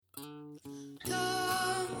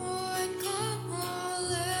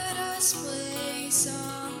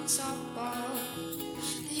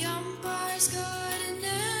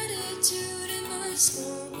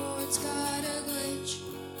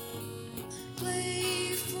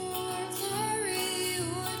play for glory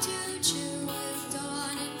or to chill with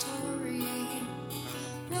Don and Tori.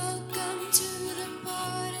 Welcome to the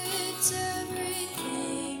pod, it's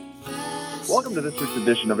everything fast. Welcome to this week's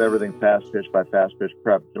edition of Everything Fast Pitch by Fast Pitch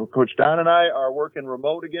Prep. Coach Don and I are working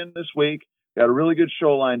remote again this week. Got a really good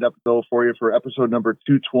show lined up, though, for you for episode number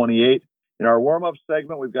 228. In our warm-up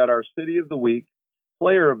segment, we've got our City of the Week,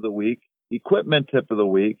 Player of the Week, Equipment Tip of the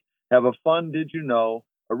Week, have a fun Did You Know,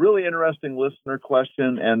 a really interesting listener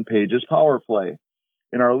question, and Pages Power Play.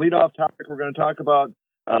 In our leadoff topic, we're going to talk about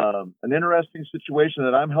an interesting situation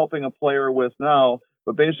that I'm helping a player with now,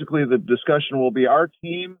 but basically the discussion will be our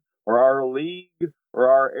team or our league or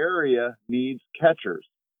our area needs catchers.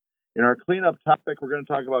 In our cleanup topic, we're going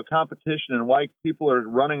to talk about competition and why people are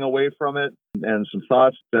running away from it, and some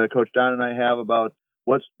thoughts Coach Don and I have about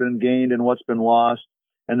what's been gained and what's been lost.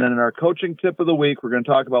 And then in our coaching tip of the week, we're going to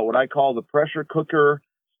talk about what I call the pressure cooker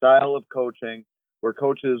style of coaching, where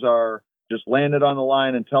coaches are just landed on the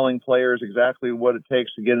line and telling players exactly what it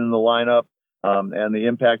takes to get in the lineup and the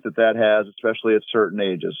impact that that has, especially at certain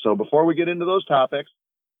ages. So before we get into those topics,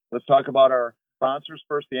 let's talk about our sponsors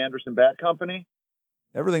first, the Anderson Bat Company.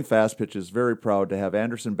 Everything Fast Pitch is very proud to have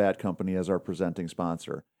Anderson Bat Company as our presenting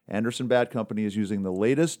sponsor. Anderson Bat Company is using the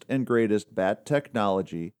latest and greatest bat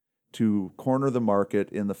technology to corner the market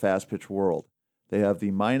in the fast pitch world. They have the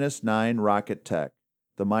 -9 Rocket Tech,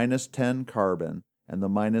 the -10 Carbon, and the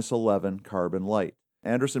 -11 Carbon Light.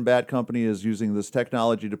 Anderson Bat Company is using this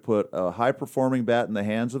technology to put a high-performing bat in the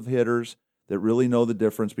hands of hitters that really know the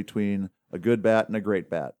difference between a good bat and a great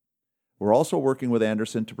bat. We're also working with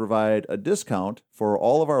Anderson to provide a discount for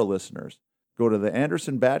all of our listeners. Go to the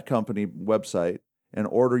Anderson Bat Company website and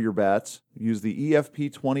order your bats. Use the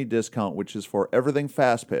EFP20 discount, which is for everything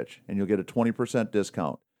fast pitch, and you'll get a 20%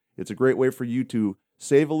 discount. It's a great way for you to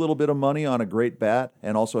save a little bit of money on a great bat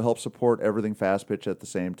and also help support everything fast pitch at the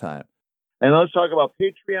same time. And let's talk about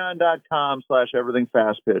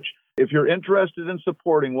patreon.com/everythingfastpitch. If you're interested in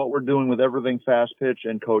supporting what we're doing with Everything Fast Pitch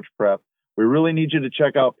and Coach Prep, we really need you to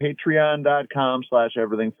check out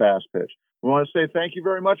patreon.com/everythingfastpitch. We want to say thank you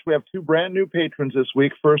very much. We have two brand new patrons this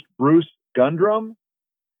week. First, Bruce Gundrum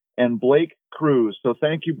and Blake Cruz. So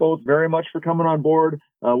thank you both very much for coming on board.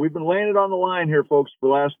 We've been laying it on the line here, folks, for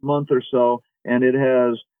the last month or so, and it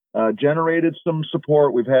has generated some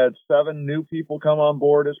support. We've had 7 new people come on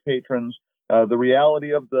board as patrons. The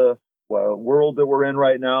reality of the world that we're in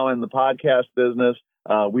right now in the podcast business,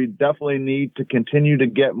 we definitely need to continue to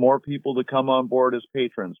get more people to come on board as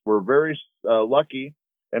patrons. We're very lucky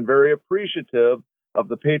and very appreciative of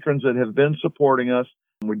the patrons that have been supporting us.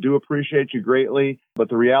 We do appreciate you greatly, but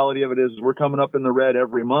the reality of it is we're coming up in the red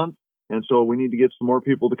every month, and so we need to get some more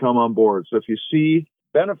people to come on board. So if you see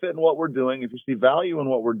benefit in what we're doing, if you see value in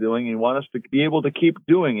what we're doing, and you want us to be able to keep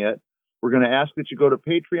doing it, we're going to ask that you go to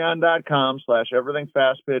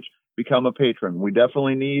patreon.com/everythingfastpitch, become a patron. We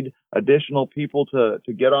definitely need additional people to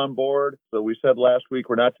get on board. So we said last week,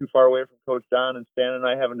 we're not too far away from Coach Don and Stan and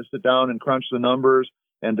I having to sit down and crunch the numbers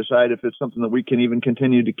and decide if it's something that we can even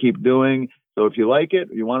continue to keep doing. So if you like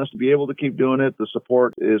it, you want us to be able to keep doing it, the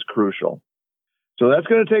support is crucial. So that's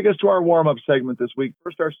going to take us to our warm-up segment this week.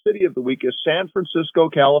 First, our City of the Week is San Francisco,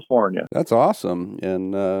 California. That's awesome.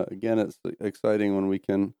 And again, it's exciting when we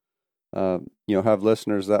can have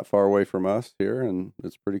listeners that far away from us here, and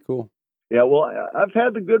it's pretty cool. Yeah, well, I've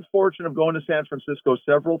had the good fortune of going to San Francisco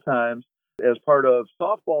several times as part of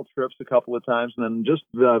softball trips a couple of times, and then just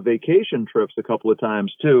vacation trips a couple of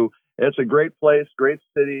times, too. It's a great place, great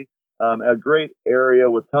city, a great area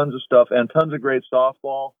with tons of stuff and tons of great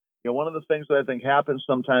softball. One of the things that I think happens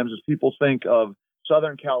sometimes is people think of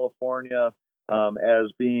Southern California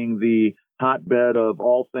as being the hotbed of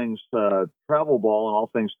all things travel ball and all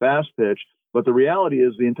things fast pitch. But the reality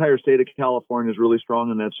is the entire state of California is really strong,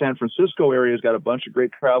 and that San Francisco area has got a bunch of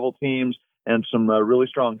great travel teams and some really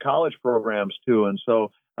strong college programs, too. And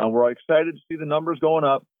so we're excited to see the numbers going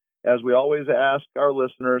up. As we always ask our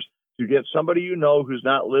listeners, to get somebody who's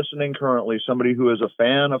not listening currently, somebody who is a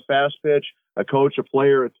fan of fast pitch, a coach, a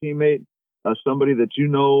player, a teammate, somebody that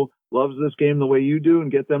loves this game the way you do,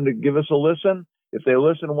 and get them to give us a listen. If they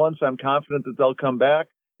listen once, I'm confident that they'll come back,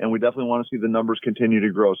 and we definitely want to see the numbers continue to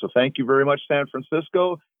grow. So thank you very much, San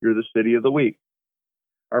Francisco. You're the City of the Week.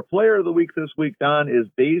 Our Player of the Week this week, Don, is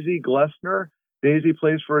Daisy Glessner. Daisy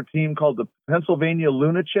plays for a team called the Pennsylvania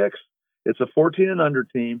Lunatics. It's a 14 and under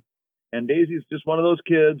team. And Daisy's just one of those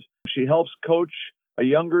kids. She helps coach a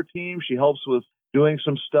younger team. She helps with doing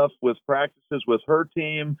some stuff with practices with her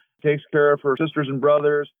team, takes care of her sisters and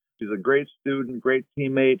brothers. She's a great student, great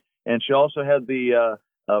teammate. And she also had the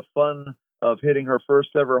fun of hitting her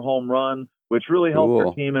first ever home run which really helped Cool.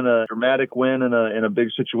 their team in a dramatic win in a big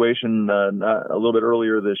situation a little bit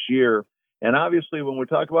earlier this year. And obviously, when we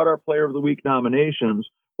talk about our Player of the Week nominations,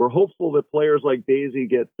 we're hopeful that players like Daisy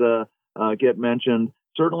get mentioned.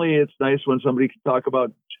 Certainly, it's nice when somebody can talk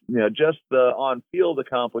about just the on-field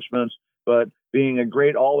accomplishments, but being a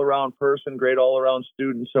great all-around person, great all-around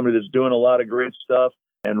student, somebody that's doing a lot of great stuff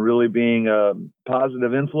and really being a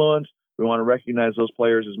positive influence. We want to recognize those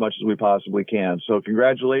players as much as we possibly can. So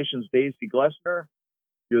congratulations, Daisy Glessner.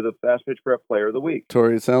 You're the Fast Pitch Prep Player of the Week.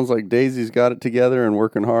 Tori, it sounds like Daisy's got it together and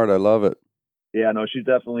working hard. I love it. Yeah, no, she's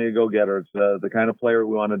definitely a go-getter. It's the kind of player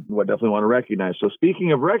we definitely want to recognize. So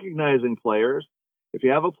speaking of recognizing players, if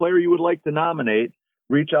you have a player you would like to nominate,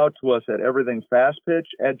 reach out to us at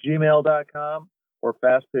everythingfastpitch@gmail.com or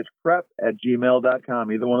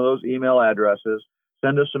fastpitchprep@gmail.com, either one of those email addresses.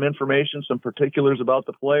 Send us some information, some particulars about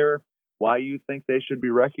the player, why you think they should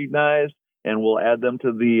be recognized, and we'll add them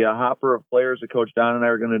to the hopper of players that Coach Don and I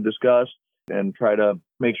are going to discuss and try to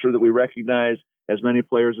make sure that we recognize as many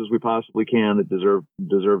players as we possibly can that deserve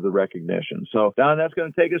the recognition. So, Don, that's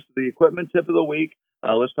going to take us to the equipment tip of the week.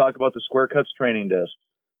 Let's talk about the Square Cuts training disc.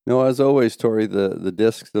 No, as always, Tori, the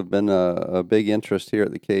discs have been a big interest here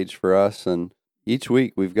at the Cage for us, and each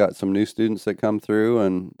week we've got some new students that come through,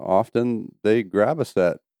 and often they grab a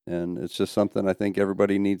set, and it's just something I think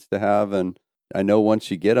everybody needs to have. And I know once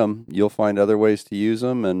you get them, you'll find other ways to use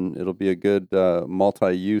them, and it'll be a good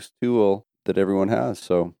multi-use tool that everyone has.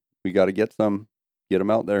 So we got to get them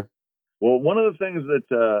out there. Well, one of the things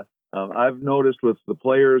that I've noticed with the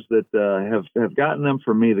players that have gotten them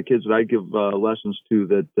from me, the kids that I give lessons to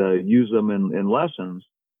that use them in lessons,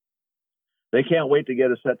 they can't wait to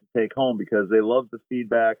get a set to take home because they love the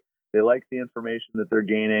feedback. They like the information that they're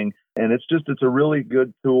gaining. And it's a really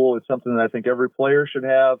good tool. It's something that I think every player should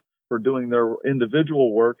have for doing their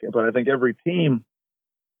individual work. But I think every team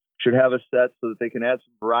should have a set so that they can add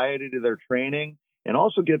some variety to their training and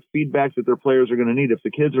also get feedback that their players are going to need. If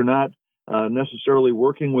the kids are not necessarily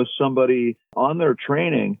working with somebody on their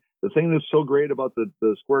training, the thing that's so great about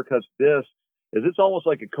the Square Cuts disc is it's almost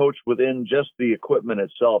like a coach within just the equipment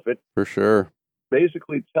itself. It For sure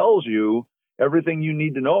basically tells you everything you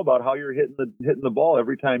need to know about how you're hitting the ball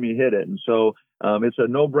every time you hit it. And so it's a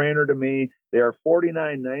no-brainer to me. They are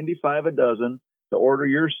 $49.95 a dozen. To order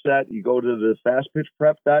your set, you go to the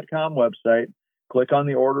fastpitchprep.com website, click on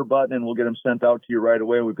the order button, and we'll get them sent out to you right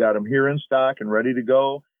away. We've got them here in stock and ready to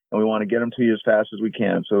go, and we want to get them to you as fast as we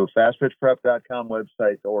can. So fastpitchprep.com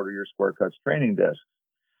website to order your Square Cuts training disc.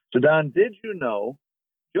 So, Don, did you know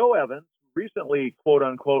Joe Evans, recently,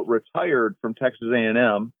 quote-unquote, retired from Texas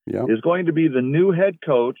A&M, Yep. is going to be the new head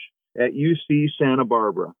coach at UC Santa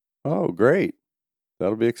Barbara? Oh, great.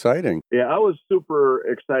 That'll be exciting. Yeah, I was super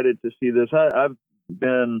excited to see this. I've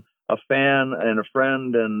been a fan and a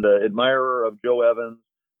friend and admirer of Joe Evans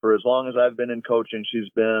for as long as I've been in coaching. She's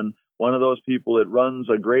been one of those people that runs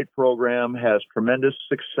a great program, has tremendous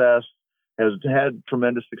success, has had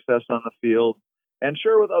tremendous success on the field, and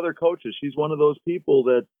sure with other coaches. She's one of those people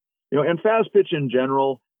that, and Fast Pitch in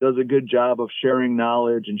general does a good job of sharing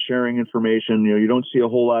knowledge and sharing information. You don't see a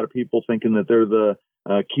whole lot of people thinking that they're the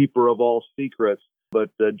keeper of all secrets. But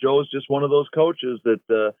Joe's just one of those coaches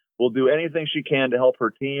that will do anything she can to help her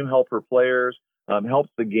team, help her players, help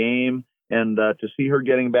the game. And to see her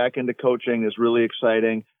getting back into coaching is really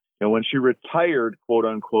exciting. And when she retired, quote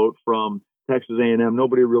unquote, from Texas A&M,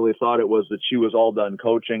 nobody really thought it was that she was all done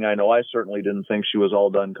coaching. I know I certainly didn't think she was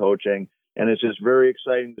all done coaching. And it's just very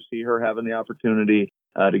exciting to see her having the opportunity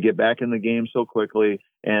to get back in the game so quickly.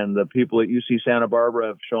 And the people at UC Santa Barbara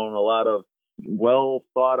have shown a lot of well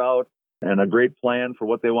thought out and a great plan for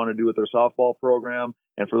what they want to do with their softball program.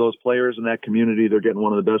 And for those players in that community, they're getting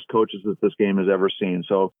one of the best coaches that this game has ever seen.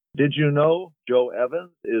 So did you know Joe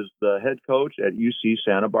Evans is the head coach at UC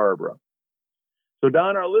Santa Barbara? So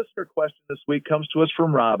Don, our listener question this week comes to us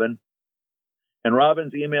from Robin. And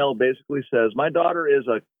Robin's email basically says, my daughter is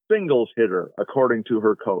a singles hitter, according to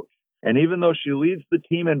her coach. And even though she leads the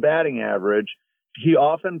team in batting average, he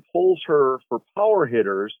often pulls her for power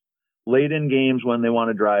hitters late in games when they want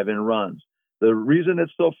to drive in runs. The reason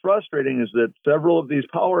it's so frustrating is that several of these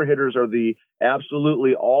power hitters are the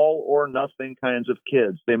absolutely all or nothing kinds of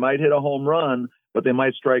kids. They might hit a home run, but they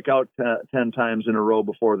might strike out 10 times in a row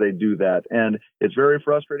before they do that. And it's very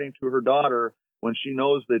frustrating to her daughter when she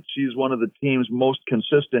knows that she's one of the team's most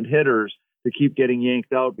consistent hitters to keep getting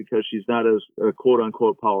yanked out because she's not as a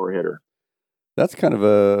quote-unquote power hitter. That's kind of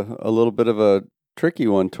a little bit of a tricky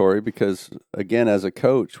one, Tori, because again, as a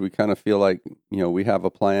coach, we kind of feel like, we have a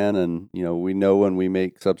plan and, we know when we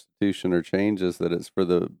make substitution or changes that it's for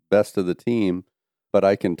the best of the team. but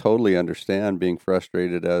I can totally understand being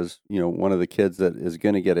frustrated as, one of the kids that is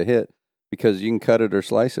going to get a hit, because you can cut it or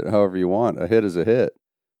slice it however you want. A hit is a hit,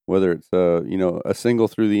 whether it's a single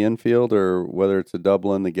through the infield or whether it's a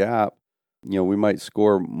double in the gap. We might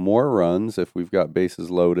score more runs if we've got bases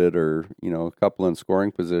loaded or, a couple in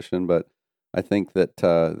scoring position. But I think that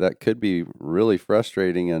that could be really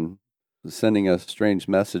frustrating and sending a strange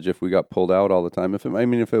message if we got pulled out all the time. If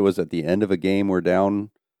it was at the end of a game, we're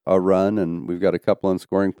down a run and we've got a couple in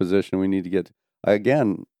scoring position, we need to get,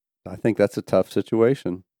 again, I think that's a tough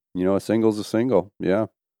situation. A single's a single. Yeah.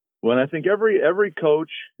 Well, I think every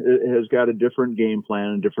coach has got a different game plan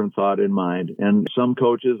and different thought in mind. And some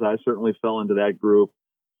coaches, I certainly fell into that group,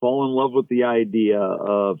 fall in love with the idea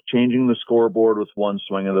of changing the scoreboard with one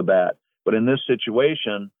swing of the bat. But in this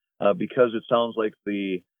situation, because it sounds like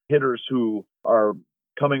the hitters who are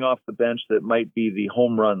coming off the bench that might be the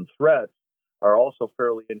home run threats are also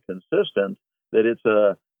fairly inconsistent, that it's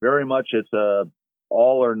a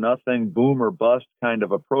all or nothing, boom or bust kind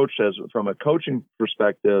of approach as from a coaching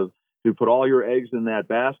perspective, to put all your eggs in that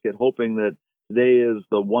basket, hoping that today is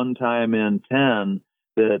the one time in 10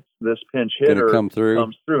 that this pinch hitter comes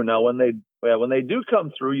through. Now, when they do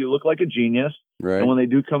come through, you look like a genius. Right. And when they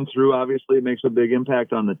do come through, obviously it makes a big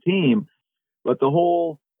impact on the team. But the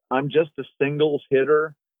whole I'm just a singles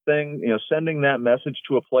hitter thing, sending that message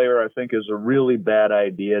to a player, I think is a really bad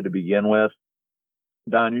idea to begin with.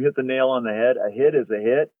 Don, you hit the nail on the head. A hit is a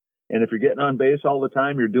hit. And if you're getting on base all the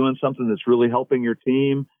time, you're doing something that's really helping your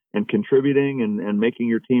team and contributing and making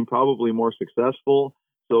your team probably more successful.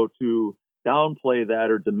 So to downplay that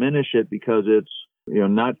or diminish it because it's,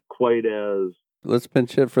 not quite as... Let's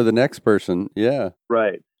pinch hit for the next person. Yeah.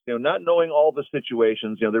 Right. Not knowing all the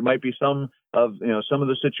situations, there might be some of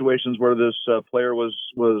the situations where this player was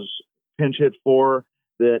pinch hit for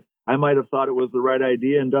that I might have thought it was the right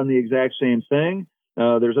idea and done the exact same thing.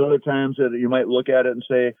 There's other times that you might look at it and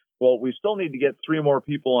say, well, we still need to get 3 more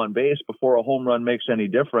people on base before a home run makes any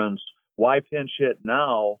difference. Why pinch hit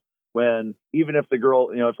now when even if the girl,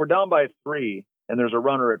 if we're down by 3 and there's a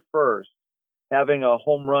runner at first, having a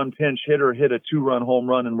home run pinch hitter hit a 2-run home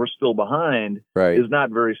run and we're still behind is not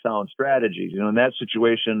very sound strategy. In that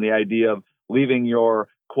situation, the idea of leaving your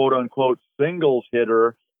quote unquote singles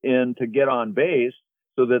hitter in to get on base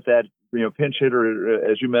so that pinch hitter,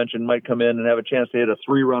 as you mentioned, might come in and have a chance to hit a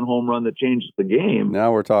 3-run home run that changes the game.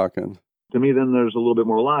 Now we're talking. To me, then there's a little bit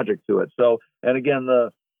more logic to it. So, and again,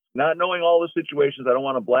 the not knowing all the situations, I don't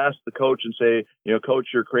want to blast the coach and say, coach,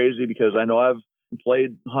 you're crazy, because I know I've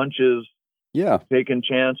played hunches, taken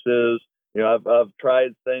chances. I've tried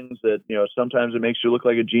things that, sometimes it makes you look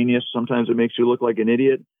like a genius. Sometimes it makes you look like an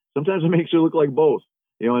idiot. Sometimes it makes you look like both,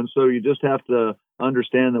 and so you just have to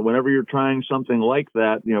understand that whenever you're trying something like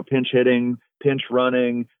that, pinch hitting, pinch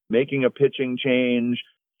running, making a pitching change,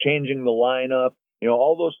 changing the lineup,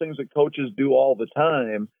 all those things that coaches do all the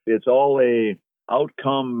time, it's all a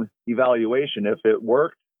outcome evaluation. If it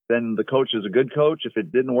worked, then the coach is a good coach. If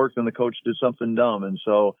it didn't work, then the coach did something dumb. And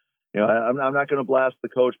so, I'm not going to blast the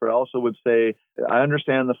coach, but I also would say I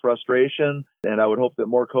understand the frustration, and I would hope that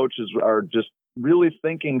more coaches are just really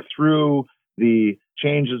thinking through the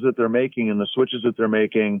changes that they're making and the switches that they're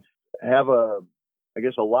making, have a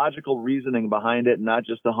logical reasoning behind it, not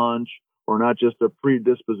just a hunch or not just a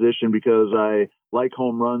predisposition because I like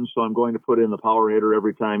home runs, so I'm going to put in the power hitter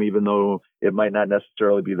every time, even though it might not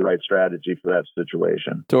necessarily be the right strategy for that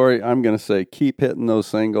situation. Tori, I'm going to say keep hitting those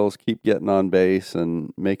singles, keep getting on base,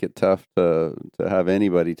 and make it tough to have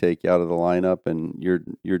anybody take you out of the lineup, and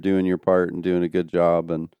you're doing your part and doing a good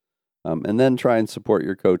job, and then try and support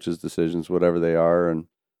your coach's decisions, whatever they are, and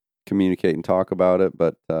communicate and talk about it.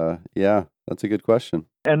 But that's a good question.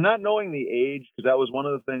 And not knowing the age, because that was one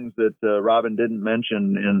of the things that Robin didn't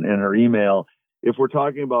mention in her email. If we're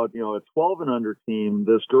talking about, a 12 and under team,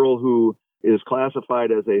 this girl who is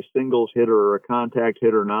classified as a singles hitter or a contact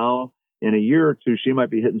hitter now, in a year or two, she might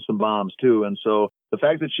be hitting some bombs too. And so the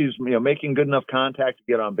fact that she's, making good enough contact to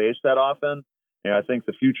get on base that often, I think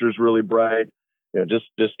the future is really bright.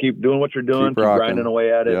 Just keep doing what you're doing, keep grinding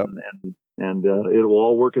away at it, and it will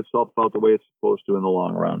all work itself out the way it's supposed to in the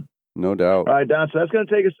long run. No doubt. All right, Don, so that's going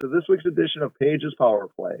to take us to this week's edition of Paige's Power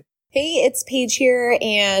Play. Hey, it's Paige here,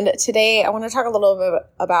 and today I want to talk a little bit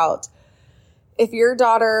about if your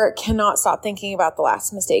daughter cannot stop thinking about the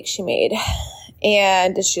last mistake she made.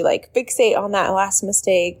 And does she fixate on that last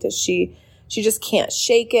mistake? Does she She just can't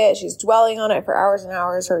shake it. She's dwelling on it for hours and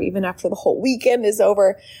hours, or even after the whole weekend is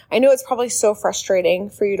over. I know it's probably so frustrating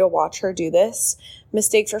for you to watch her do this.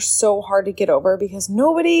 Mistakes are so hard to get over because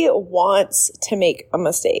nobody wants to make a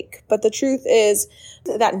mistake. But the truth is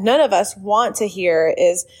that none of us want to hear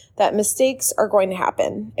is that mistakes are going to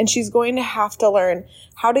happen, and she's going to have to learn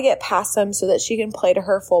how to get past them so that she can play to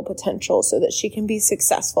her full potential, so that she can be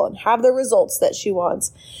successful and have the results that she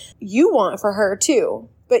wants. You want for her too,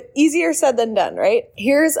 but easier said than done, right?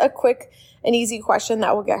 Here's a quick and easy question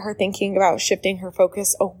that will get her thinking about shifting her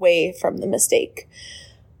focus away from the mistake.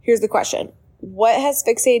 Here's the question. What has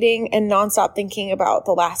fixating and nonstop thinking about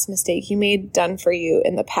the last mistake you made done for you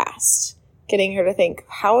in the past? Getting her to think,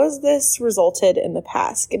 how has this resulted in the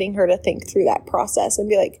past? Getting her to think through that process and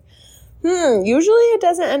be like, usually it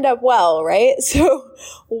doesn't end up well, right? So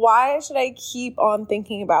why should I keep on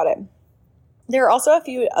thinking about it? There are also a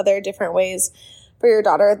few other different ways for your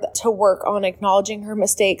daughter to work on acknowledging her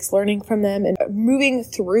mistakes, learning from them, and moving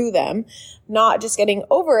through them, not just getting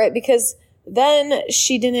over it, because then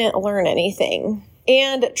she didn't learn anything.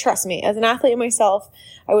 And trust me, as an athlete myself,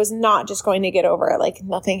 I was not just going to get over it like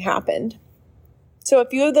nothing happened. So a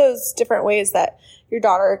few of those different ways that your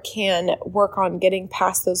daughter can work on getting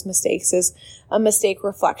past those mistakes is a mistake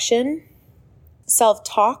reflection,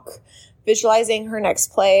 self-talk, visualizing her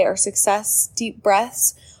next play or success, deep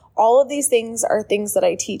breaths. All of these things are things that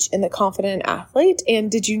I teach in the Confident Athlete.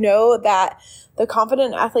 And did you know that the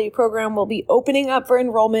Confident Athlete program will be opening up for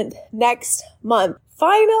enrollment next month?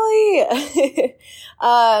 Finally!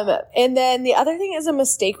 And then the other thing is a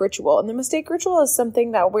mistake ritual. And the mistake ritual is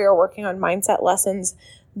something that we are working on mindset lessons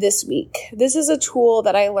this week. This is a tool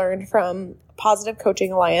that I learned from Positive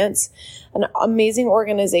Coaching Alliance, an amazing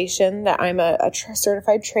organization that I'm a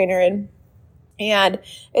certified trainer in. And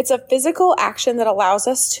it's a physical action that allows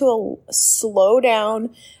us to slow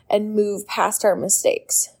down and move past our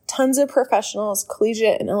mistakes. Tons of professionals,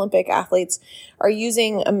 collegiate and Olympic athletes are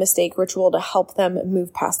using a mistake ritual to help them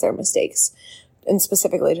move past their mistakes, and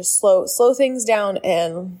specifically just slow things down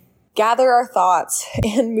and gather our thoughts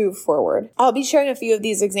and move forward. I'll be sharing a few of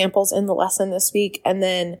these examples in the lesson this week, and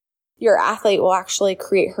then your athlete will actually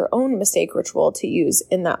create her own mistake ritual to use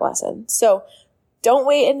in that lesson. So don't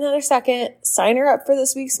wait another second. Sign her up for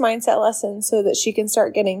this week's mindset lesson so that she can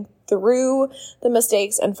start getting through the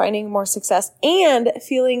mistakes and finding more success and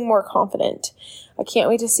feeling more confident. I can't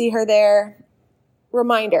wait to see her there.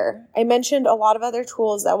 Reminder, I mentioned a lot of other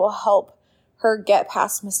tools that will help her get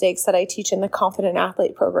past mistakes that I teach in the Confident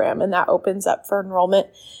Athlete program, and that opens up for enrollment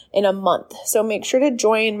in a month. So make sure to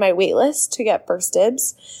join my waitlist to get first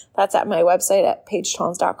dibs. That's at my website at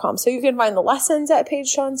paigetons.com. So you can find the lessons at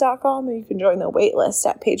paigetons.com, or you can join the waitlist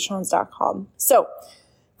at paigetons.com. So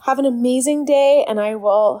have an amazing day, and I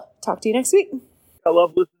will talk to you next week. I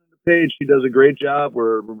love listening to Paige. She does a great job.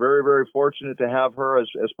 We're very, very fortunate to have her as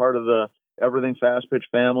part of the Everything Fast Pitch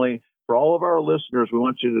family. For all of our listeners, we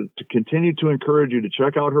want you to continue to encourage you to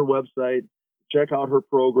check out her website, check out her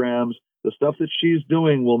programs. The stuff that she's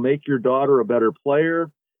doing will make your daughter a better player.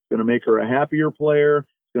 It's going to make her a happier player.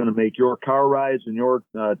 It's going to make your car rides and your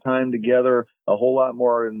time together a whole lot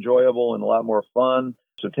more enjoyable and a lot more fun.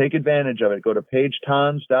 So take advantage of it. Go to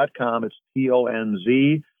paigetons.com. It's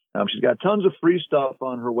T-O-N-Z. She's got tons of free stuff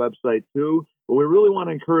on her website too. But we really want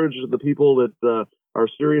to encourage the people that are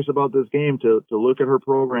serious about this game to look at her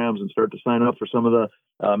programs and start to sign up for some of the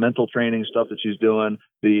mental training stuff that she's doing,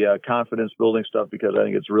 the confidence building stuff, because I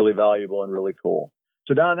think it's really valuable and really cool.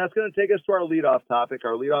 So Don, that's going to take us to our leadoff topic.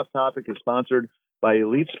 Our leadoff topic is sponsored by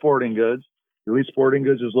Elite Sporting Goods. Elite Sporting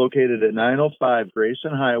Goods is located at 905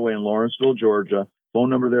 Grayson Highway in Lawrenceville, Georgia. Phone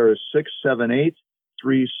number there is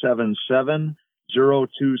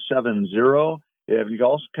 678-377-0270. You can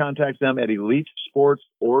also contact them at Elite Sports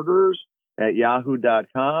Orders at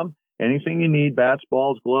yahoo.com. Anything you need, bats,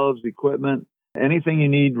 balls, gloves, equipment, anything you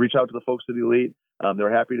need, reach out to the folks at Elite.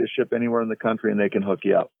 They're happy to ship anywhere in the country, and they can hook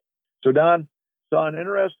you up. So Don, saw an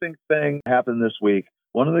interesting thing happen this week.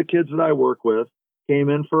 One of the kids that I work with came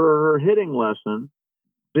in for her hitting lesson,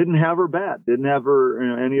 didn't have her bat, didn't have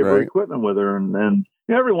her any of her equipment with her. And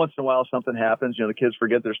every once in a while something happens. The kids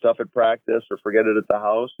forget their stuff at practice or forget it at the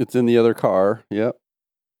house. It's in the other car. Yep.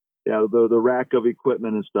 Yeah, the rack of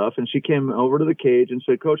equipment and stuff. And she came over to the cage and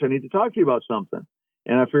said, "Coach, I need to talk to you about something."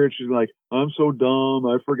 And I figured she's like, "I'm so dumb.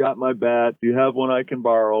 I forgot my bat. Do you have one I can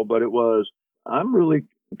borrow?" But it was, I'm really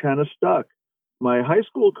kind of stuck. My high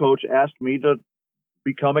school coach asked me to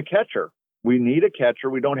become a catcher. We need a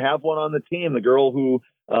catcher. We don't have one on the team. The girl who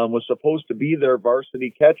was supposed to be their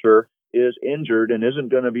varsity catcher is injured and isn't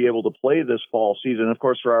going to be able to play this fall season. Of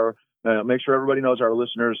course, for our make sure everybody knows, our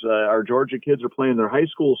listeners, our Georgia kids are playing their high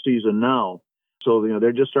school season now. So,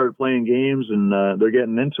 they just started playing games and they're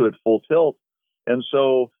getting into it full tilt. And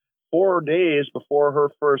so 4 days before her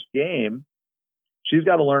first game, she's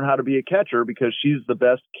got to learn how to be a catcher because she's the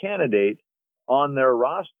best candidate on their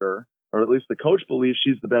roster, or at least the coach believes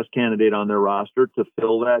she's the best candidate on their roster to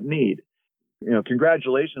fill that need.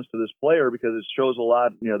 Congratulations to this player because it shows a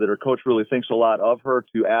lot, that her coach really thinks a lot of her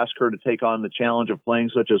to ask her to take on the challenge of playing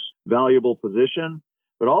such a valuable position.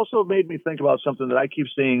 But also made me think about something that I keep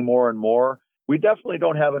seeing more and more. We definitely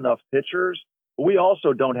don't have enough pitchers, but we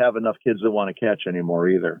also don't have enough kids that want to catch anymore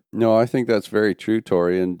either. No, I think that's very true,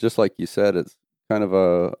 Tori. And just like you said, it's kind of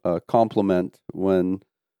a compliment when,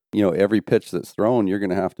 every pitch that's thrown, you're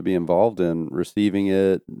going to have to be involved in receiving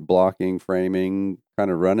it, blocking, framing,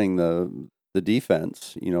 kind of running the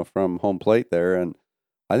defense, from home plate there. And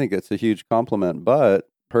I think it's a huge compliment, but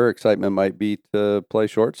her excitement might be to play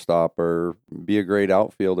shortstop or be a great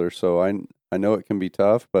outfielder. So I know it can be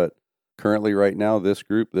tough, but currently right now, this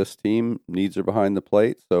team needs her behind the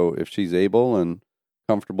plate. So if she's able and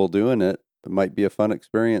comfortable doing it, it might be a fun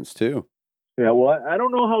experience too. Yeah, well, I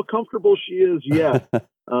don't know how comfortable she is yet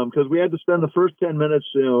because we had to spend the first 10 minutes,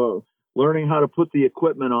 learning how to put the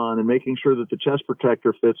equipment on and making sure that the chest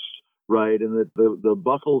protector fits right and that the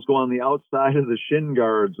buckles go on the outside of the shin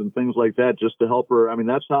guards and things like that just to help her. I mean,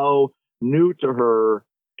 that's how new to her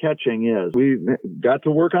catching is. We got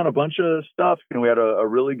to work on a bunch of stuff and we had a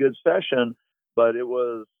really good session, but it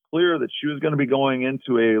was clear that she was going to be going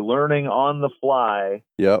into a learning on the fly,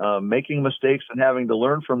 making mistakes and having to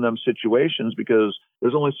learn from them situations because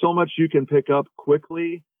there's only so much you can pick up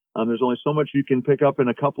quickly. There's only so much you can pick up in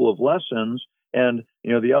a couple of lessons. And,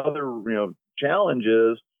 the other, challenge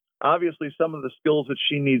is obviously some of the skills that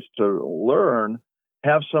she needs to learn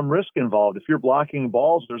have some risk involved. If you're blocking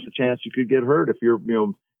balls, there's a chance you could get hurt. If you're,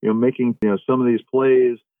 making, some of these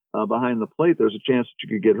plays behind the plate, there's a chance that you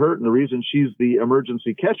could get hurt. And the reason she's the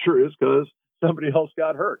emergency catcher is because somebody else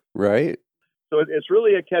got hurt. Right. So it's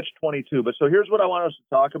really a catch-22. But so here's what I want us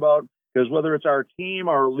to talk about, because whether it's our team,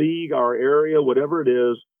 our league, our area, whatever it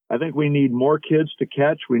is, I think we need more kids to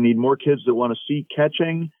catch. We need more kids that want to see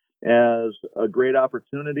catching as a great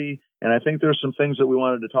opportunity. And I think there's some things that we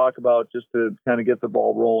wanted to talk about just to kind of get the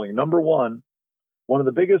ball rolling. Number one of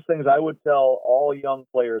the biggest things I would tell all young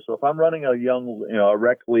players, so if I'm running a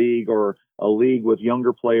rec league or a league with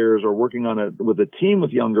younger players or working with a team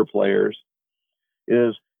with younger players,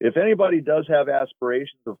 is if anybody does have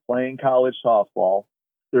aspirations of playing college softball,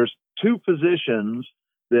 there's two positions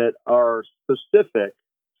that are specific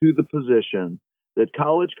to the position that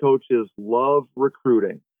college coaches love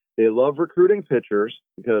recruiting. They love recruiting pitchers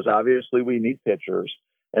because obviously we need pitchers,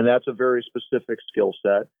 and that's a very specific skill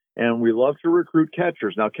set. And we love to recruit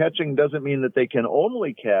catchers. Now, catching doesn't mean that they can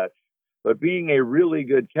only catch, but being a really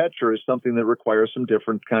good catcher is something that requires some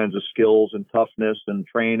different kinds of skills and toughness and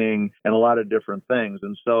training and a lot of different things.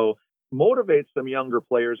 And so motivate some younger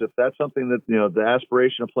players if that's something that, the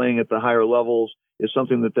aspiration of playing at the higher levels is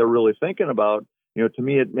something that they're really thinking about. To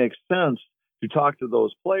me, it makes sense to talk to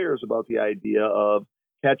those players about the idea of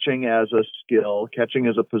catching as a skill, catching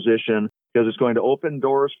as a position, because it's going to open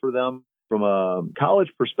doors for them from a college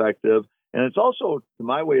perspective. And it's also, to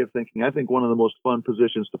my way of thinking, I think one of the most fun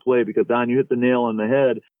positions to play because, Don, you hit the nail on the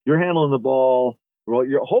head. You're handling the ball. Well,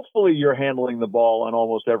 hopefully you're handling the ball on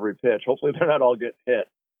almost every pitch. Hopefully they're not all getting hit.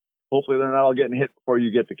 Hopefully they're not all getting hit before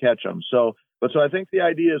you get to catch them. So I think the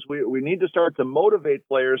idea is we need to start to motivate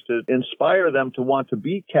players to inspire them to want to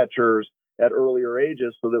be catchers at earlier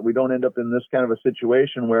ages so that we don't end up in this kind of a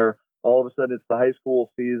situation where all of a sudden it's the high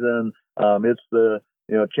school season, it's the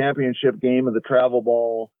championship game of the travel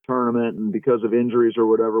ball tournament, and because of injuries or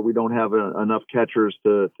whatever, we don't have enough catchers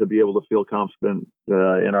to be able to feel confident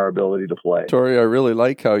in our ability to play. Tori, I really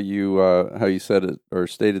like how you said it or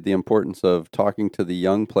stated the importance of talking to the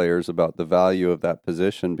young players about the value of that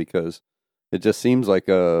position, because it just seems like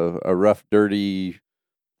a rough, dirty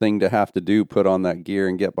thing to have to do, put on that gear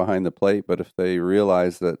and get behind the plate. But if they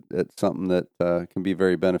realize that it's something that can be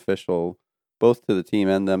very beneficial both to the team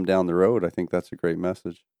and them down the road, I think that's a great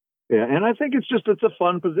message. Yeah, and I think it's a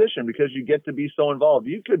fun position because you get to be so involved.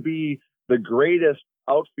 You could be the greatest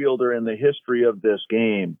outfielder in the history of this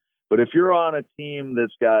game, but if you're on a team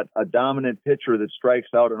that's got a dominant pitcher that strikes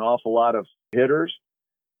out an awful lot of hitters,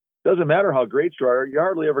 doesn't matter how great you are, you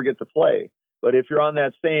hardly ever get to play. But if you're on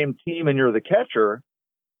that same team and you're the catcher,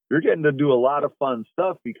 you're getting to do a lot of fun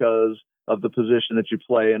stuff because of the position that you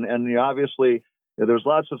play. And obviously, there's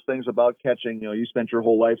lots of things about catching. You spent your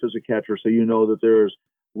whole life as a catcher, so you know that there's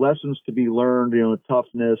lessons to be learned,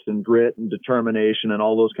 toughness and grit and determination and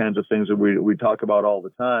all those kinds of things that we talk about all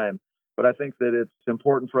the time. But I think that it's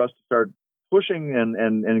important for us to start pushing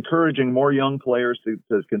and encouraging more young players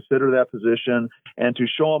to consider that position and to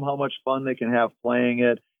show them how much fun they can have playing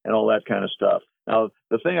it and all that kind of stuff. Now,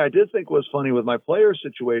 the thing I did think was funny with my player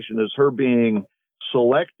situation is her being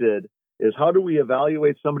selected is how do we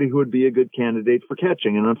evaluate somebody who would be a good candidate for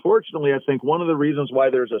catching? And unfortunately, I think one of the reasons why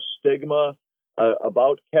there's a stigma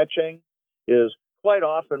about catching is quite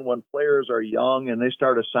often when players are young and they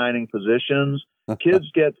start assigning positions, kids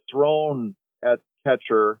get thrown at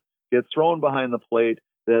catcher, get thrown behind the plate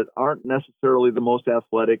that aren't necessarily the most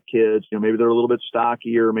athletic kids. Maybe they're a little bit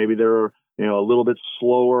stockier, maybe they're a little bit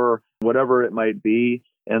slower, whatever it might be.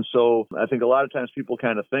 And so I think a lot of times people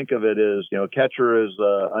kind of think of it as, catcher is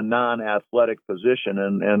a non-athletic position,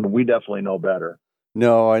 and we definitely know better.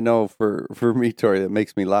 No, I know for me, Tori, that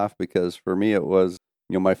makes me laugh because for me it was,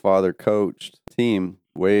 my father coached a team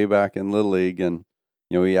way back in Little League, and,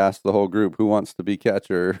 he asked the whole group, who wants to be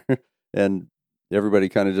catcher? And everybody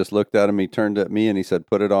kind of just looked at him. He turned at me and he said,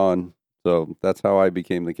 put it on. So that's how I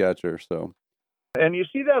became the catcher. So, and you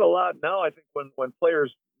see that a lot now, I think, when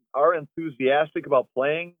players are enthusiastic about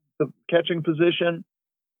playing the catching position,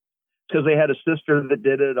 because they had a sister that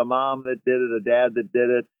did it, a mom that did it, a dad that did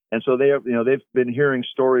it. And so they've been hearing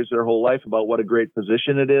stories their whole life about what a great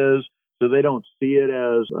position it is. So they don't see it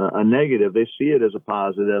as a negative. They see it as a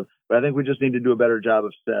positive. But I think we just need to do a better job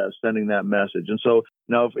of sending that message. And so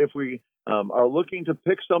now if we are looking to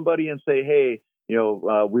pick somebody and say, hey,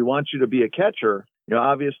 we want you to be a catcher,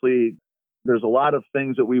 obviously there's a lot of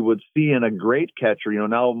things that we would see in a great catcher.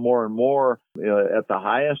 Now more and more at the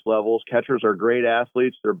highest levels, catchers are great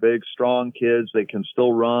athletes. They're big, strong kids. They can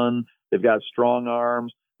still run. They've got strong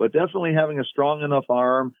arms. But definitely having a strong enough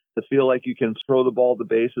arm to feel like you can throw the ball to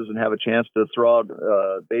bases and have a chance to throw out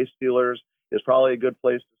base stealers is probably a good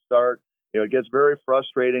place to start. It gets very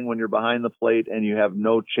frustrating when you're behind the plate and you have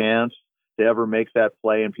no chance to ever make that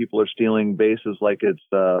play and people are stealing bases like it's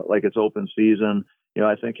open season.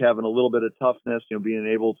 I think having a little bit of toughness, being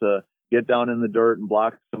able to get down in the dirt and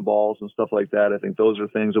block some balls and stuff like that, I think those are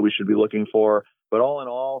things that we should be looking for. But all in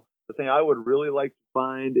all, the thing I would really like to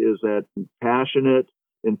find is that passionate,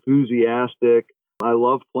 enthusiastic, I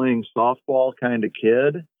love playing softball kind of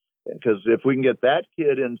kid, because if we can get that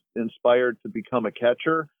kid inspired to become a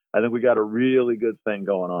catcher, I think we got a really good thing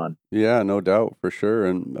going on. Yeah, no doubt, for sure.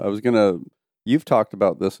 And you've talked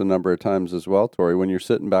about this a number of times as well, Tori. When you're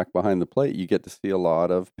sitting back behind the plate, you get to see a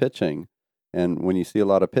lot of pitching. And when you see a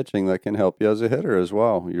lot of pitching, that can help you as a hitter as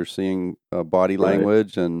well. You're seeing body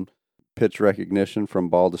language and pitch recognition from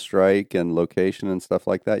ball to strike and location and stuff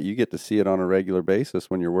like that. You get to see it on a regular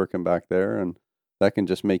basis when you're working back there. And that can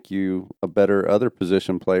just make you a better other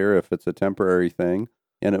position player if it's a temporary thing.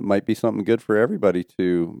 And it might be something good for everybody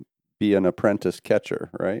to be an apprentice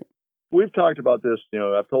catcher, right? We've talked about this,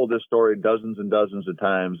 I've told this story dozens and dozens of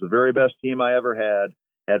times. The very best team I ever had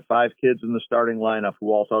 5 kids in the starting lineup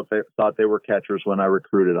who all thought they were catchers when I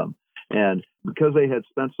recruited them. And because they had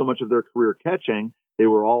spent so much of their career catching, they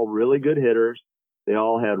were all really good hitters. They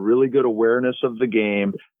all had really good awareness of the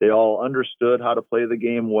game. They all understood how to play the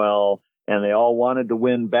game well. And they all wanted to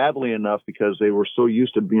win badly enough because they were so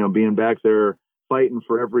used to being back there fighting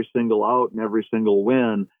for every single out and every single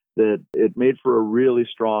win that it made for a really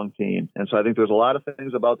strong team. And so I think there's a lot of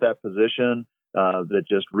things about that position that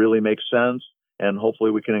just really make sense. And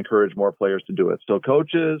hopefully we can encourage more players to do it. So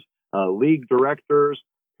coaches, league directors,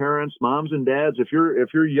 parents, moms and dads, if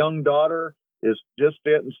your young daughter is just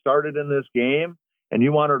getting started in this game and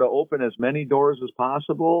you want her to open as many doors as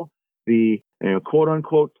possible, the quote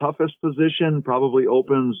unquote toughest position probably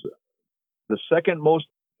opens the second most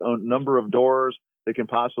number of doors that can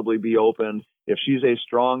possibly be opened. If she's a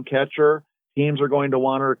strong catcher, teams are going to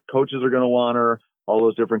want her, coaches are going to want her, all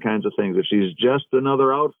those different kinds of things. If she's just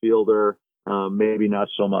another outfielder, maybe not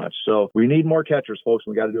so much. So we need more catchers, folks.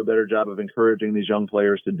 We got to do a better job of encouraging these young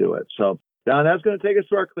players to do it. So, Don, that's going to take us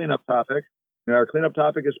to our cleanup topic. Our cleanup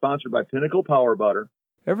topic is sponsored by Pinnacle Power Butter.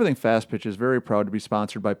 Everything Fast Pitch is very proud to be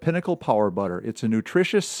sponsored by Pinnacle Power Butter. It's a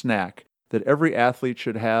nutritious snack that every athlete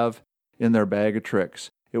should have in their bag of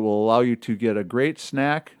tricks. It will allow you to get a great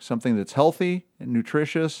snack, something that's healthy and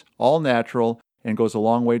nutritious, all natural, and goes a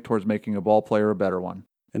long way towards making a ball player a better one.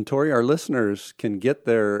 And Tori, our listeners can get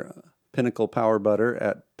their Pinnacle Power Butter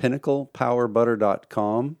at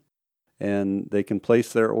pinnaclepowerbutter.com, and they can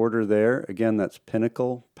place their order there. Again, that's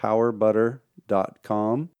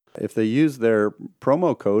pinnaclepowerbutter.com. If they use their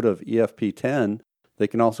promo code of EFP10, they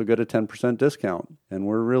can also get a 10% discount. And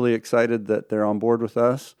we're really excited that they're on board with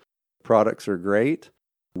us. Products are great.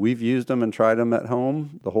 we've used them and tried them at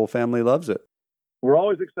home. The whole family loves it. We're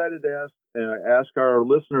always excited to ask our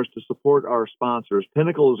listeners to support our sponsors.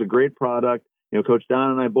 Pinnacle is a great product. Coach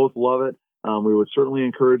Don and I both love it. We would certainly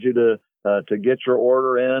encourage you to get your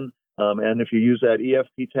order in. And if you use that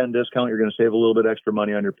EFP10 discount, you're going to save a little bit extra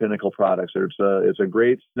money on your Pinnacle products. It's a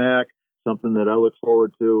great snack, something that I look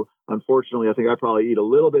forward to. Unfortunately, I think I probably eat a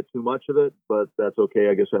little bit too much of it, but that's okay.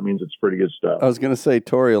 I guess that means it's pretty good stuff. I was going to say,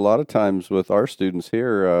 Tori, a lot of times with our students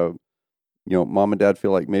here, mom and dad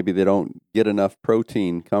feel like maybe they don't get enough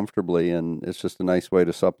protein comfortably, and it's just a nice way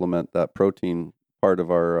to supplement that protein part of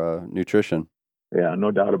our nutrition. Yeah,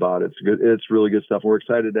 no doubt about it. It's good. It's really good stuff. We're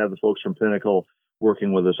excited to have the folks from Pinnacle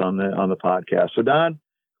working with us on the podcast. So, Don,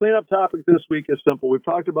 cleanup topic this week is simple. We've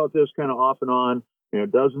talked about this kind of off and on,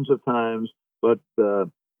 dozens of times, but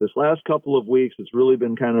this last couple of weeks, it's really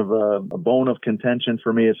been kind of a bone of contention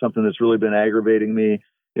for me. It's something that's really been aggravating me.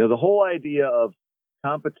 The whole idea of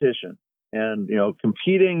competition and,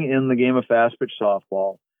 competing in the game of fast pitch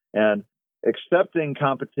softball and accepting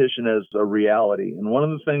competition as a reality. And one of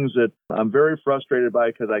the things that I'm very frustrated by,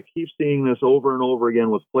 because I keep seeing this over and over again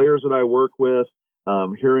with players that I work with,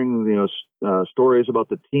 hearing, stories about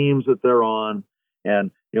the teams that they're on. And,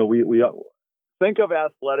 we think of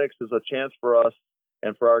athletics as a chance for us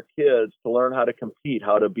and for our kids to learn how to compete,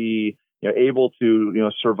 how to be able to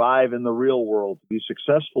survive in the real world, to be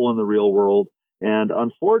successful in the real world. And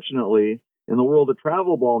unfortunately, in the world of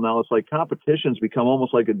travel ball now, it's like competition's become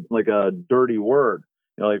almost like a dirty word.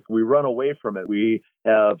 Like we run away from it. We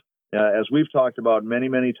have, as we've talked about many,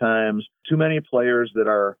 many times, too many players that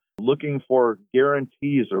are looking for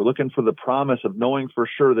guarantees or looking for the promise of knowing for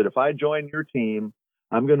sure that if I join your team,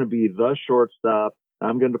 I'm going to be the shortstop.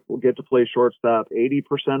 I'm going to get to play shortstop 80%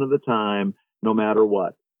 of the time, no matter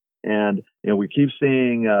what. And, we keep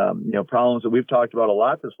seeing, problems that we've talked about a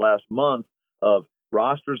lot this last month of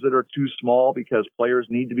rosters that are too small because players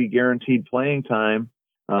need to be guaranteed playing time,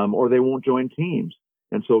 or they won't join teams.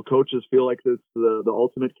 And so coaches feel like it's the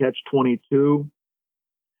ultimate catch-22.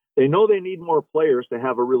 They know they need more players to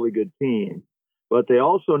have a really good team, but they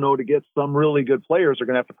also know to get some really good players, they're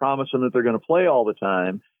going to have to promise them that they're going to play all the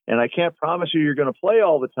time. And I can't promise you're going to play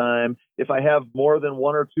all the time if I have more than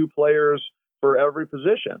one or two players for every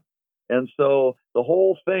position. And so the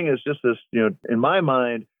whole thing is just this, in my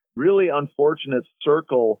mind, really unfortunate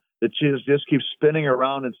circle that just keeps spinning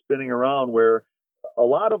around and spinning around, where a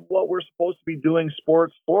lot of what we're supposed to be doing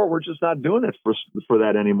sports for, we're just not doing it for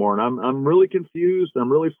that anymore. And I'm really confused.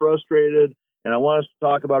 I'm really frustrated. And I want us to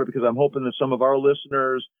talk about it because I'm hoping that some of our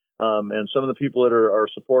listeners and some of the people that are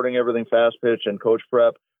supporting everything Fast Pitch and Coach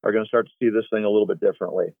Prep are going to start to see this thing a little bit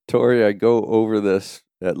differently. Tori, I go over this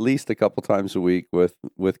at least a couple times a week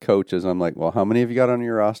with coaches. I'm like, well, how many have you got on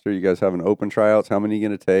your roster? You guys having open tryouts? How many are you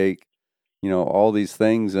going to take? All these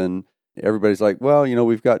things. And everybody's like, well,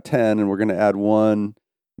 we've got 10 and we're going to add one,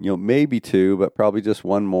 maybe two, but probably just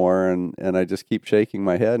one more. And I just keep shaking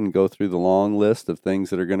my head and go through the long list of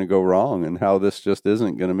things that are going to go wrong and how this just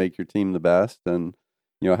isn't going to make your team the best. And,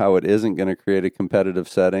 how it isn't going to create a competitive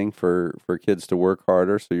setting for kids to work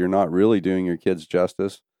harder. So you're not really doing your kids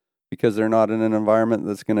justice because they're not in an environment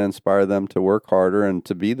that's going to inspire them to work harder and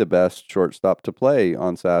to be the best shortstop to play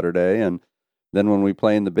on Saturday. And then when we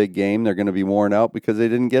play in the big game, they're going to be worn out because they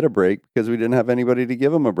didn't get a break because we didn't have anybody to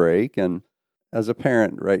give them a break. And as a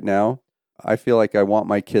parent right now, I feel like I want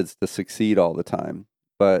my kids to succeed all the time.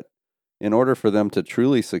 But in order for them to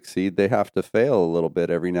truly succeed, they have to fail a little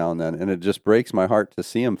bit every now and then. And it just breaks my heart to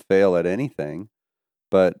see them fail at anything.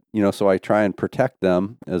 But, so I try and protect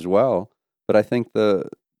them as well. But I think the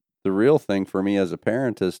real thing for me as a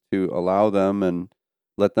parent is to allow them and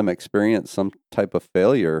let them experience some type of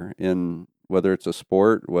failure in whether it's a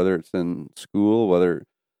sport, whether it's in school, whether,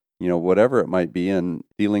 whatever it might be, and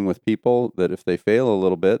dealing with people that if they fail a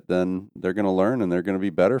little bit, then they're going to learn and they're going to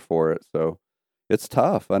be better for it. So it's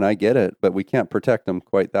tough and I get it, but we can't protect them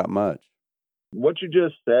quite that much. What you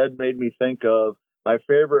just said made me think of my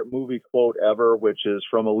favorite movie quote ever, which is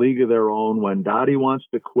from A League of Their Own, when Dottie wants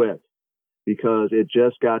to quit because it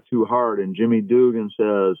just got too hard. And Jimmy Dugan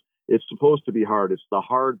says, it's supposed to be hard. It's the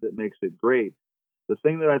hard that makes it great. The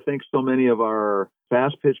thing that I think so many of our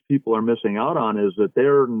fast pitch people are missing out on is that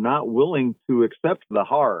they're not willing to accept the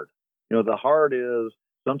hard. The hard is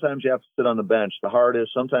sometimes you have to sit on the bench. The hard is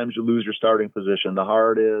sometimes you lose your starting position. The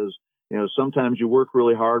hard is, sometimes you work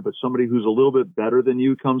really hard, but somebody who's a little bit better than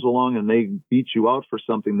you comes along and they beat you out for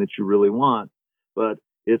something that you really want. But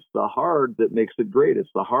it's the hard that makes it great.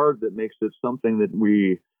 It's the hard that makes it something that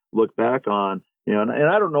we look back on. And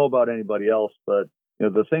I don't know about anybody else, but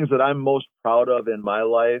the things that I'm most proud of in my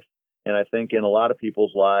life, and I think in a lot of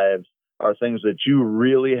people's lives, are things that you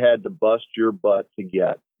really had to bust your butt to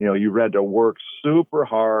get. You had to work super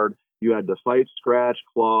hard. You had to fight, scratch,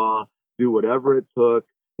 claw, do whatever it took.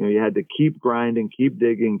 You had to keep grinding, keep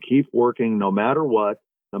digging, keep working, no matter what,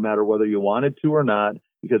 no matter whether you wanted to or not,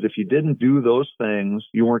 because if you didn't do those things,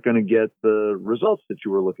 you weren't going to get the results that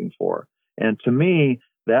you were looking for. And to me,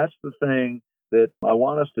 that's the thing that I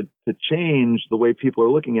want us to change the way people are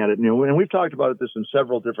looking at it. And we've talked about this in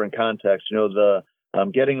several different contexts. The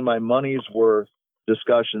getting my money's worth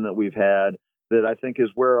discussion that we've had, that I think is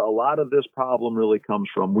where a lot of this problem really comes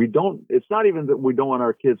from. It's not even that we don't want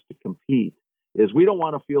our kids to compete, is we don't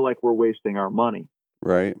want to feel like we're wasting our money.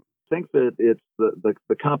 Right. I think that it's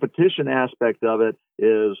the competition aspect of it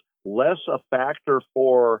is less a factor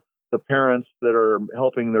for the parents that are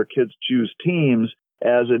helping their kids choose teams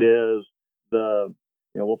as it is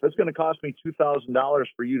well, if it's going to cost me $2,000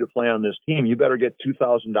 for you to play on this team, you better get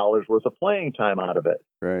 $2,000 worth of playing time out of it.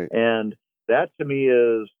 Right. And that to me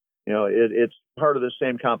is, it's part of the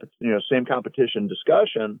same competition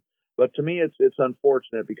discussion. But to me, it's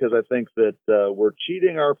unfortunate because I think that we're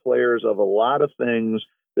cheating our players of a lot of things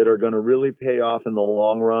that are going to really pay off in the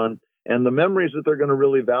long run, and the memories that they're going to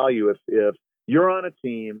really value. If you're on a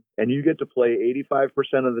team and you get to play 85%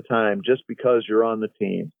 of the time just because you're on the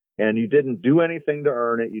team, and you didn't do anything to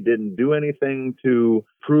earn it, you didn't do anything to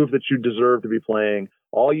prove that you deserve to be playing.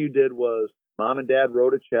 All you did was mom and dad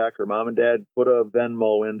wrote a check or mom and dad put a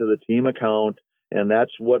Venmo into the team account, and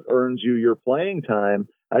that's what earns you your playing time.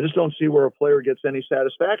 I just don't see where a player gets any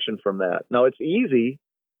satisfaction from that. Now, it's easy,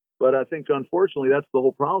 but I think, unfortunately, that's the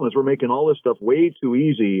whole problem is we're making all this stuff way too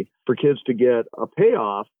easy for kids to get a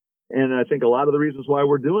payoff. And I think a lot of the reasons why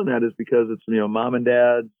we're doing that is because it's, mom and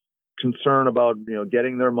dad's concern about,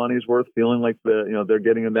 getting their money's worth, feeling like they're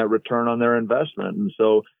getting that return on their investment. And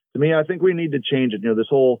so to me, I think we need to change it. This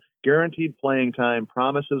whole guaranteed playing time,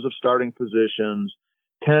 promises of starting positions,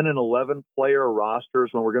 10 and 11 player rosters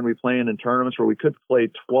when we're going to be playing in tournaments where we could play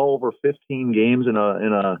 12 or 15 games in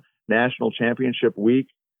a national championship week.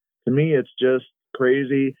 To me, it's just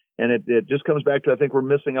crazy. And it just comes back to, I think we're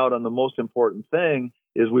missing out on the most important thing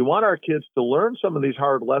is we want our kids to learn some of these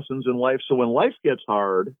hard lessons in life. So when life gets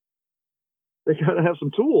hard, they got to have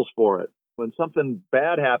some tools for it. When something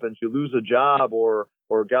bad happens, you lose a job or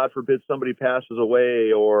God forbid somebody passes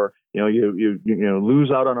away or, you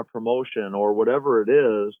lose out on a promotion or whatever it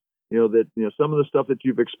is, some of the stuff that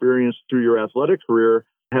you've experienced through your athletic career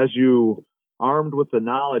has you armed with the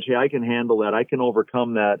knowledge, hey, I can handle that. I can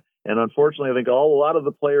overcome that. And unfortunately, I think a lot of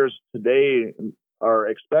the players today are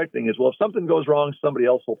expecting is, well, if something goes wrong, somebody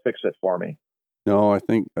else will fix it for me. No, I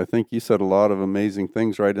think you said a lot of amazing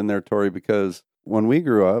things right in there, Tori, because when we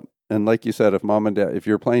grew up, and like you said, if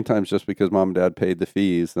your playing time's just because mom and dad paid the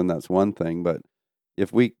fees, then that's one thing. But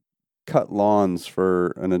if we cut lawns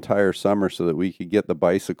for an entire summer so that we could get the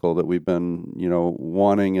bicycle that we've been,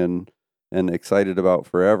 wanting and excited about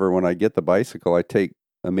forever, when I get the bicycle, I take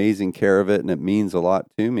amazing care of it and it means a lot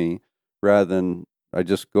to me rather than I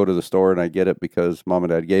just go to the store and I get it because mom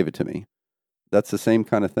and dad gave it to me. That's the same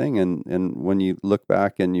kind of thing. And when you look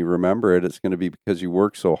back and you remember it, it's going to be because you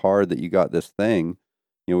worked so hard that you got this thing.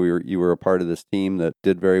 You were a part of this team that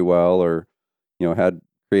did very well or, had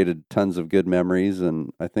created tons of good memories.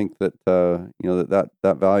 And I think that,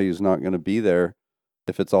 that value is not going to be there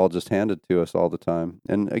if it's all just handed to us all the time.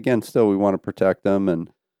 And again, still, we want to protect them. And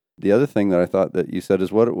the other thing that I thought that you said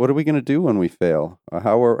is, what are we going to do when we fail?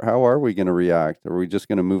 How are we going to react? Are we just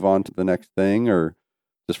going to move on to the next thing or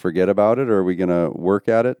just forget about it? Or are we going to work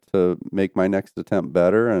at it to make my next attempt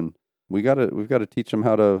better? And we've got to teach them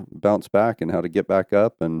how to bounce back and how to get back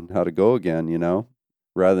up and how to go again,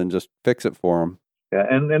 rather than just fix it for them. Yeah.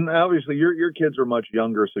 And obviously your kids are much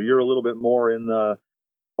younger, so you're a little bit more in the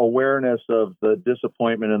awareness of the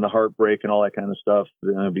disappointment and the heartbreak and all that kind of stuff,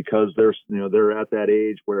 because they're at that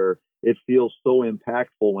age where it feels so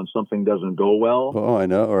impactful when something doesn't go well. Oh, I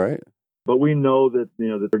know. All right. But we know that,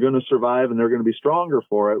 that they're going to survive and they're going to be stronger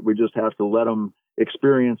for it. We just have to let them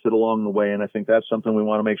experience it along the way. And I think that's something we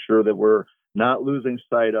want to make sure that we're not losing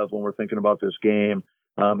sight of when we're thinking about this game,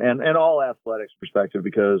 and all athletics perspective,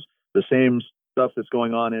 because the same stuff that's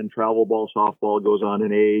going on in travel ball, softball goes on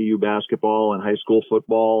in AAU basketball and high school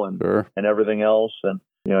football and Sure. and everything else. And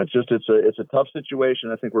it's a tough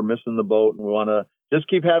situation. I think we're missing the boat, and we want to just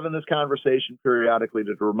keep having this conversation periodically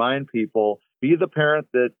to remind people, be the parent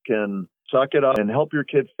that can suck it up and help your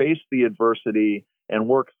kid face the adversity and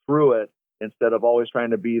work through it, instead of always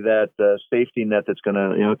trying to be that safety net that's going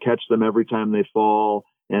to catch them every time they fall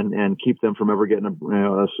and keep them from ever getting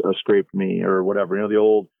a scraped knee or whatever. The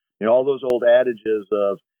old all those old adages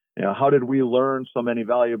of how did we learn so many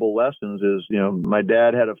valuable lessons is, my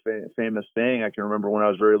dad had a famous saying I can remember when I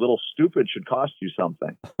was very little: stupid should cost you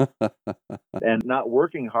something. And not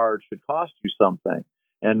working hard should cost you something.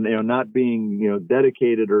 And, not being,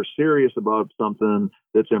 dedicated or serious about something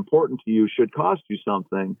that's important to you should cost you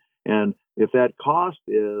something. And if that cost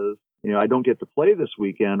is, I don't get to play this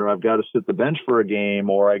weekend, or I've got to sit the bench for a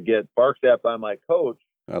game, or I get barked at by my coach.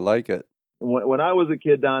 I like it. When I was a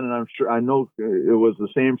kid, Don, and I know it was the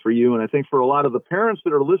same for you, and I think for a lot of the parents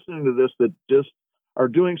that are listening to this that just are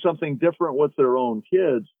doing something different with their own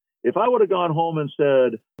kids, if I would have gone home and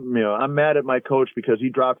said, I'm mad at my coach because he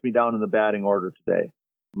dropped me down in the batting order today,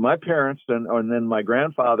 my parents and then my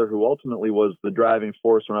grandfather, who ultimately was the driving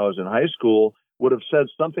force when I was in high school, would have said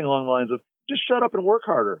something along the lines of, just shut up and work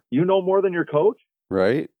harder. You know more than your coach.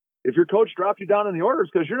 Right. If your coach dropped you down in the orders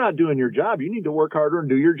because you're not doing your job, you need to work harder and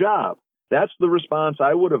do your job. That's the response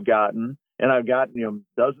I would have gotten, and I've gotten,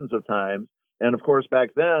 dozens of times. And of course,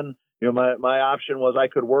 back then, my option was I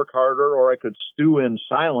could work harder or I could stew in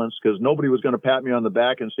silence because nobody was going to pat me on the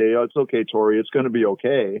back and say, oh, it's okay, Tori, it's going to be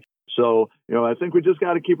okay. So, I think we just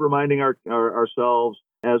got to keep reminding ourselves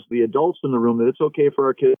as the adults in the room that it's okay for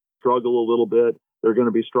our kids to struggle a little bit. They're going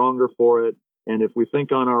to be stronger for it. And if we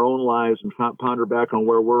think on our own lives and ponder back on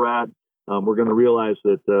where we're at, we're going to realize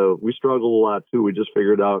that we struggle a lot too. We just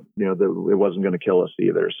figured out, that it wasn't going to kill us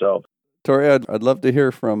either. So, Tori, I'd love to hear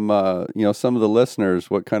from some of the listeners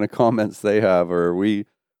what kind of comments they have. Or are we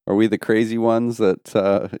the crazy ones that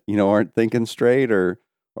aren't thinking straight, or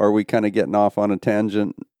are we kind of getting off on a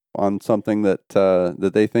tangent on something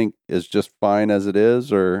that they think is just fine as it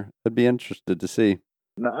is? Or I'd be interested to see.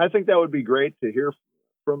 Now, I think that would be great to hear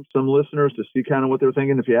from some listeners to see kind of what they're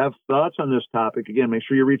thinking. If you have thoughts on this topic, again, make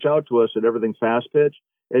sure you reach out to us at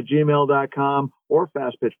everythingfastpitch@gmail.com or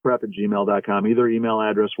fastpitchprep@gmail.com. Either email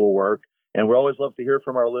address will work. And we always love to hear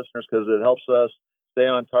from our listeners because it helps us stay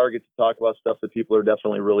on target to talk about stuff that people are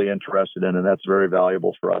definitely really interested in. And that's very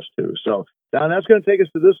valuable for us too. So, Don, that's going to take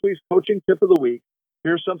us to this week's coaching tip of the week.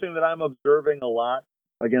 Here's something that I'm observing a lot.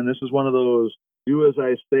 Again, this is one of those do as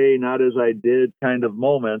I say, not as I did kind of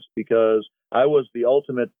moments, because I was the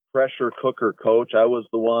ultimate pressure cooker coach. I was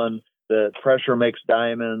the one that pressure makes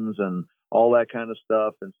diamonds and all that kind of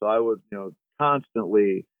stuff. And so I was,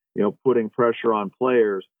 constantly, putting pressure on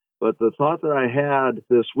players. But the thought that I had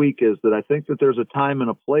this week is that I think that there's a time and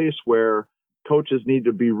a place where coaches need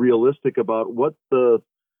to be realistic about what the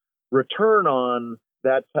return on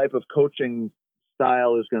that type of coaching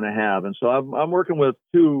style is going to have. And so I'm working with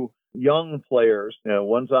two young players.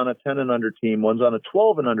 One's on a 10 and under team, one's on a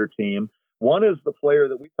 12 and under team. One is the player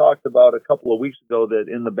that we talked about a couple of weeks ago that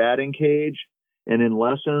in the batting cage and in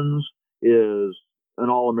lessons is an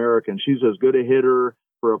All-American. She's as good a hitter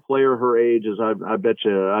for a player her age as I bet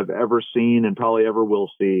you I've ever seen and probably ever will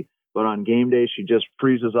see. But on game day, she just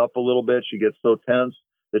freezes up a little bit. She gets so tense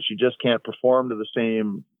that she just can't perform to the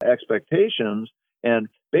same expectations. And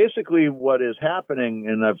basically what is happening,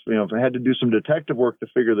 and I've had to do some detective work to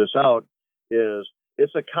figure this out, is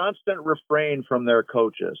it's a constant refrain from their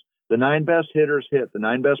coaches. The 9 best hitters hit, the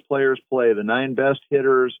 9 best players play, the 9 best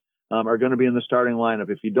hitters are going to be in the starting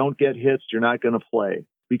lineup. If you don't get hits, you're not going to play.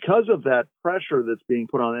 Because of that pressure that's being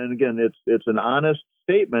put on, and again, it's an honest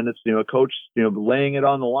statement. It's, a coach, laying it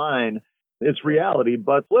on the line. It's reality.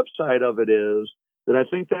 But flip side of it is that I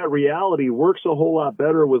think that reality works a whole lot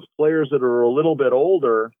better with players that are a little bit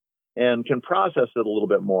older and can process it a little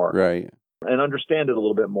bit more. Right. And understand it a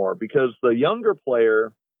little bit more. Because the younger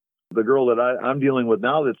player, the girl that I'm dealing with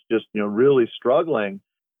now that's just, really struggling,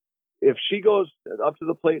 if she goes up to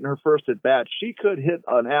the plate in her first at bat, she could hit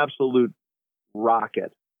an absolute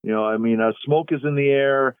rocket. A smoke is in the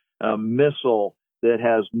air, a missile that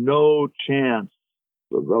has no chance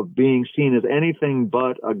of being seen as anything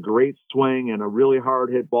but a great swing and a really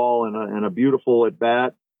hard hit ball and a beautiful at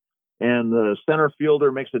bat. And the center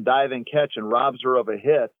fielder makes a diving catch and robs her of a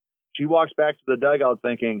hit. She walks back to the dugout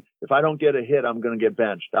thinking, if I don't get a hit, I'm going to get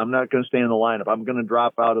benched. I'm not going to stay in the lineup. I'm going to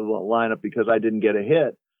drop out of the lineup because I didn't get a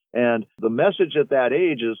hit. And the message at that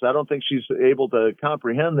age is I don't think she's able to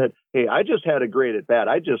comprehend that, hey, I just had a great at bat.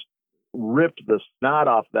 I just ripped the snot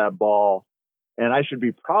off that ball, and I should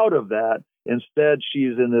be proud of that. Instead,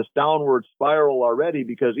 she's in this downward spiral already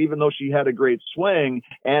because even though she had a great swing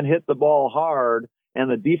and hit the ball hard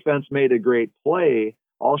and the defense made a great play,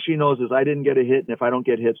 all she knows is I didn't get a hit, and if I don't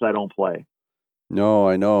get hits, I don't play. No,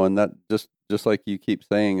 I know. And that just like you keep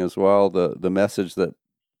saying as well, the message that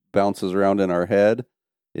bounces around in our head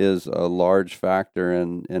is a large factor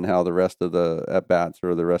in how the rest of the at-bats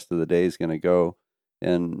or the rest of the day is going to go.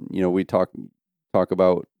 And, we talk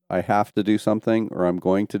about I have to do something or I'm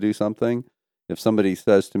going to do something. if somebody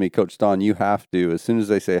says to me, Coach Don, you have to, as soon as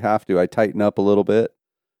they say have to, I tighten up a little bit.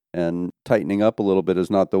 And tightening up a little bit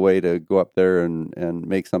is not the way to go up there and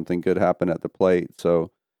make something good happen at the plate.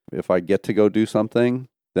 So if I get to go do something,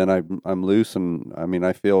 then I'm loose, and I mean,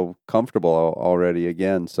 I feel comfortable already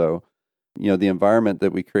again. So, the environment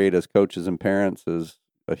that we create as coaches and parents is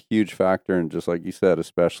a huge factor. And just like you said,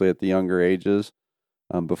 especially at the younger ages,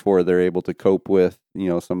 before they're able to cope with,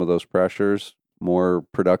 some of those pressures more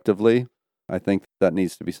productively, I think that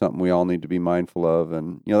needs to be something we all need to be mindful of.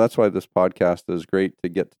 And, that's why this podcast is great, to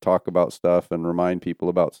get to talk about stuff and remind people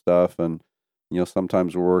about stuff. And,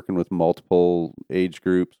 sometimes we're working with multiple age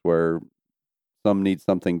groups where some need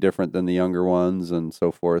something different than the younger ones and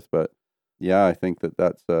so forth. But yeah, I think that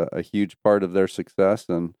that's a huge part of their success.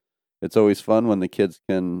 And it's always fun when the kids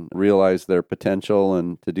can realize their potential,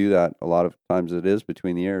 and to do that, a lot of times it is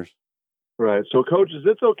between the ears. Right. So coaches,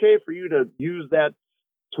 it's okay for you to use that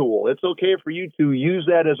tool. It's okay for you to use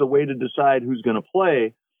that as a way to decide who's going to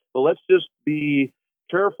play, but let's just be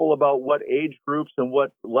careful about what age groups and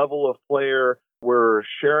what level of player we're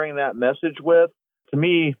sharing that message with. To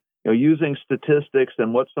me, using statistics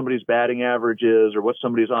and what somebody's batting average is or what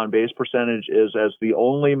somebody's on base percentage is as the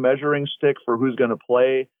only measuring stick for who's going to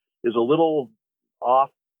play is a little off.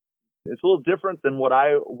 It's a little different than what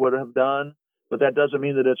I would have done. But that doesn't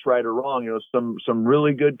mean that it's right or wrong. Some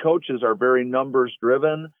really good coaches are very numbers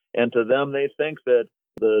driven, and to them, they think that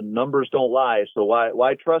the numbers don't lie. So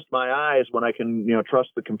why trust my eyes when I can, trust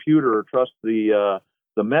the computer or trust the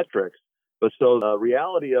metrics? But so the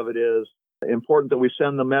reality of it is important that we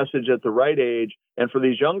send the message at the right age. And for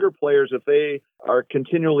these younger players, if they are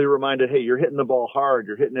continually reminded, hey, you're hitting the ball hard,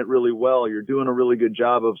 you're hitting it really well, you're doing a really good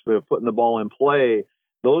job of putting the ball in play,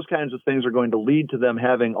 those kinds of things are going to lead to them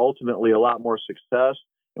having ultimately a lot more success.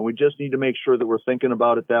 And we just need to make sure that we're thinking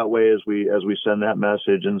about it that way as we send that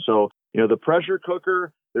message. And so, the pressure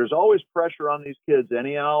cooker, there's always pressure on these kids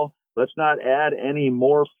anyhow. Let's not add any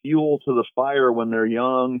more fuel to the fire when they're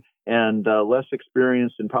young and less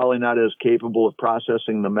experienced and probably not as capable of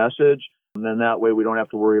processing the message. And then that way we don't have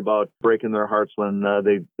to worry about breaking their hearts when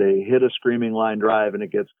they hit a screaming line drive and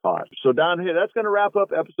it gets caught. So Don, hey, that's going to wrap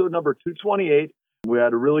up episode number 228. We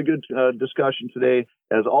had a really good discussion today.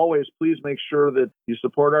 As always, please make sure that you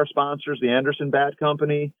support our sponsors, the Anderson Bat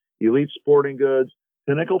Company, Elite Sporting Goods,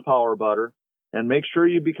 Pinnacle Power Butter, and make sure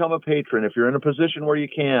you become a patron if you're in a position where you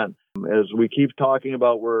can. As we keep talking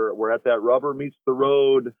about, we're at that rubber meets the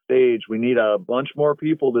road stage. We need a bunch more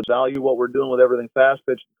people to value what we're doing with everything Fast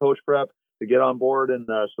Pitch and Coach Prep to get on board and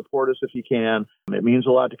support us if you can. It means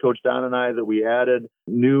a lot to Coach Don and I that we added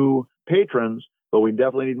new patrons, but we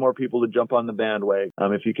definitely need more people to jump on the bandwagon.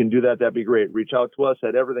 If you can do that, that'd be great. Reach out to us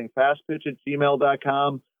at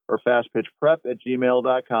everythingfastpitch@gmail.com or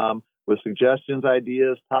fastpitchprep@gmail.com with suggestions,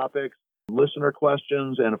 ideas, topics, listener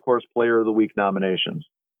questions, and, of course, Player of the Week nominations.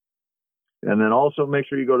 And then also make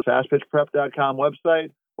sure you go to fastpitchprep.com website,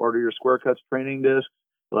 order your Square Cuts training discs.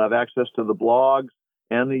 You'll have access to the blogs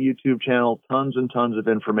and the YouTube channel. Tons and tons of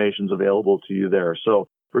information is available to you there. So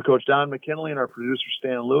for Coach Don McKinley and our producer,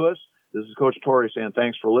 Stan Lewis, this is Coach Torrey saying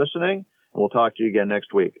thanks for listening, and we'll talk to you again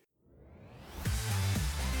next week.